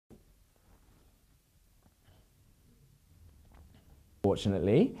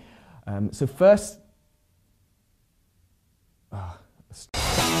unfortunately. So first...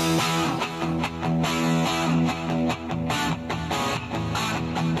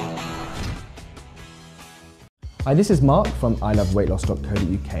 Hi, this is Mark from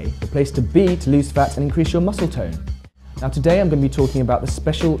iloveweightloss.co.uk, the place to be to lose fat and increase your muscle tone. Now today I'm going to be talking about the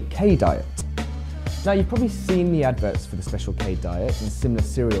Special K diet. Now you've probably seen the adverts for the Special K diet and similar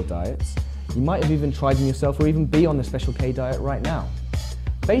cereal diets. You might have even tried them yourself or even be on the Special K diet right now.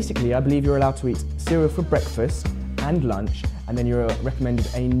 Basically, I believe you're allowed to eat cereal for breakfast and lunch, and then you're recommended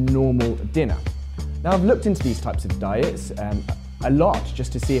a normal dinner. Now I've looked into these types of diets a lot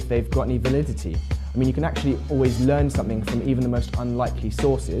just to see if they've got any validity. I mean, you can actually always learn something from even the most unlikely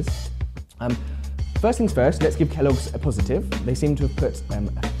sources. First things first, let's give Kellogg's a positive. They seem to have put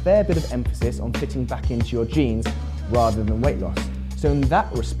a fair bit of emphasis on fitting back into your genes rather than weight loss. So in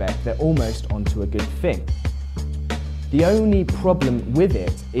that respect, they're almost onto a good thing. The only problem with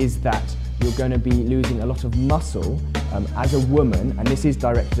it is that you're going to be losing a lot of muscle as a woman, and this is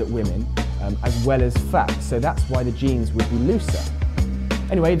directed at women, as well as fat. So that's why the genes would be looser.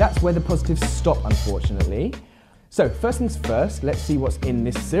 Anyway, that's where the positives stop, unfortunately. So first things first, let's see what's in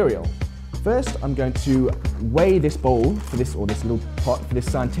this cereal. First, I'm going to weigh this bowl for this, or this little pot for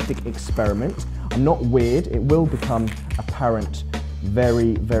this scientific experiment. I'm not weird, it will become apparent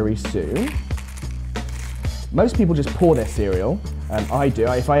very, very soon. Most people just pour their cereal. I do.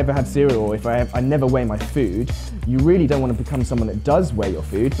 If I ever had cereal, or if I never weigh my food. You really don't want to become someone that does weigh your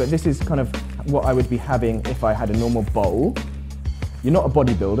food, but this is kind of what I would be having if I had a normal bowl. You're not a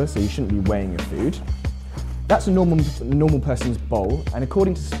bodybuilder, so you shouldn't be weighing your food. That's a normal person's bowl, and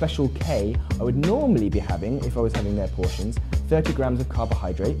according to Special K, I would normally be having, if I was having their portions, 30 grams of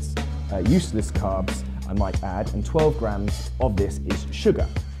carbohydrates, useless carbs, I might add, and 12 grams of this is sugar.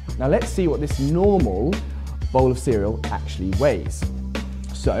 Now let's see what this normal bowl of cereal actually weighs.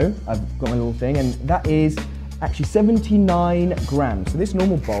 So I've got my little thing, and that is actually 79 grams. So this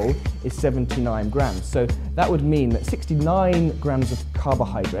normal bowl is 79 grams. So that would mean that 69 grams of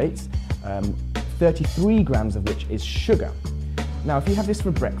carbohydrates, 33 grams of which is sugar. Now if you have this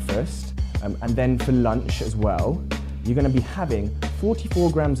for breakfast and then for lunch as well, you're going to be having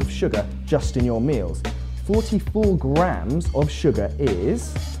 44 grams of sugar just in your meals. 44 grams of sugar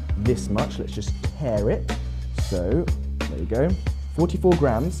is this much. Let's just tear it. So there you go. 44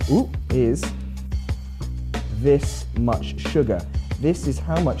 grams is this much sugar. This is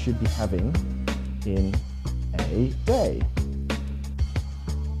how much you'd be having in a day.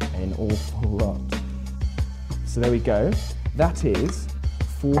 An awful lot. So there we go. That is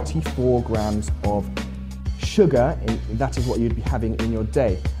 44 grams of sugar. That is what you'd be having in your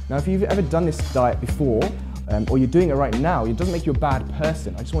day. Now, if you've ever done this diet before, or you're doing it right now, it doesn't make you a bad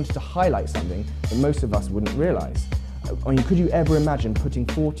person. I just wanted to highlight something that most of us wouldn't realize. I mean, could you ever imagine putting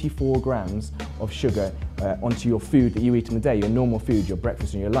 44 grams of sugar onto your food that you eat in the day, your normal food, your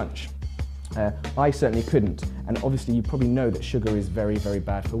breakfast and your lunch? I certainly couldn't. And obviously you probably know that sugar is very, very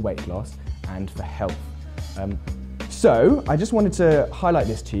bad for weight loss and for health. So I just wanted to highlight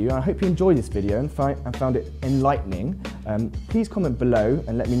this to you, and I hope you enjoyed this video and found it enlightening. Please comment below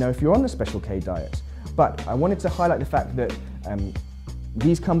and let me know if you're on the Special K diet. But I wanted to highlight the fact that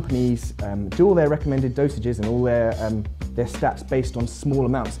these companies do all their recommended dosages and all their stats based on small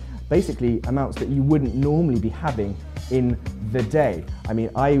amounts. Basically amounts that you wouldn't normally be having in the day. I mean,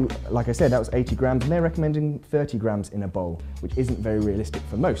 like I said, that was 80 grams and they're recommending 30 grams in a bowl, which isn't very realistic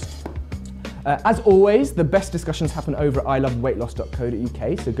for most. As always, the best discussions happen over at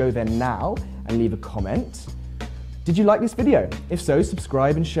iloveweightloss.co.uk, so go there now and leave a comment. Did you like this video? If so,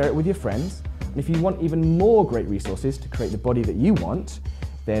 subscribe and share it with your friends. And if you want even more great resources to create the body that you want,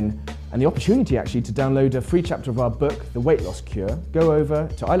 and the opportunity actually to download a free chapter of our book, The Weight Loss Cure, go over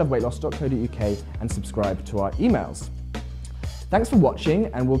to iloveweightloss.co.uk and subscribe to our emails. Thanks for watching,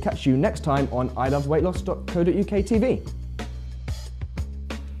 and we'll catch you next time on iloveweightloss.co.uk TV.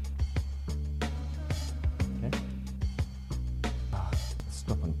 Okay.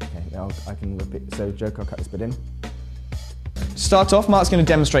 Stop on. Okay, I can repeat. So, Joke, I'll cut this bit in. To start off, Mark's going to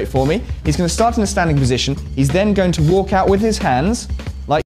demonstrate for me. He's going to start in a standing position. He's then going to walk out with his hands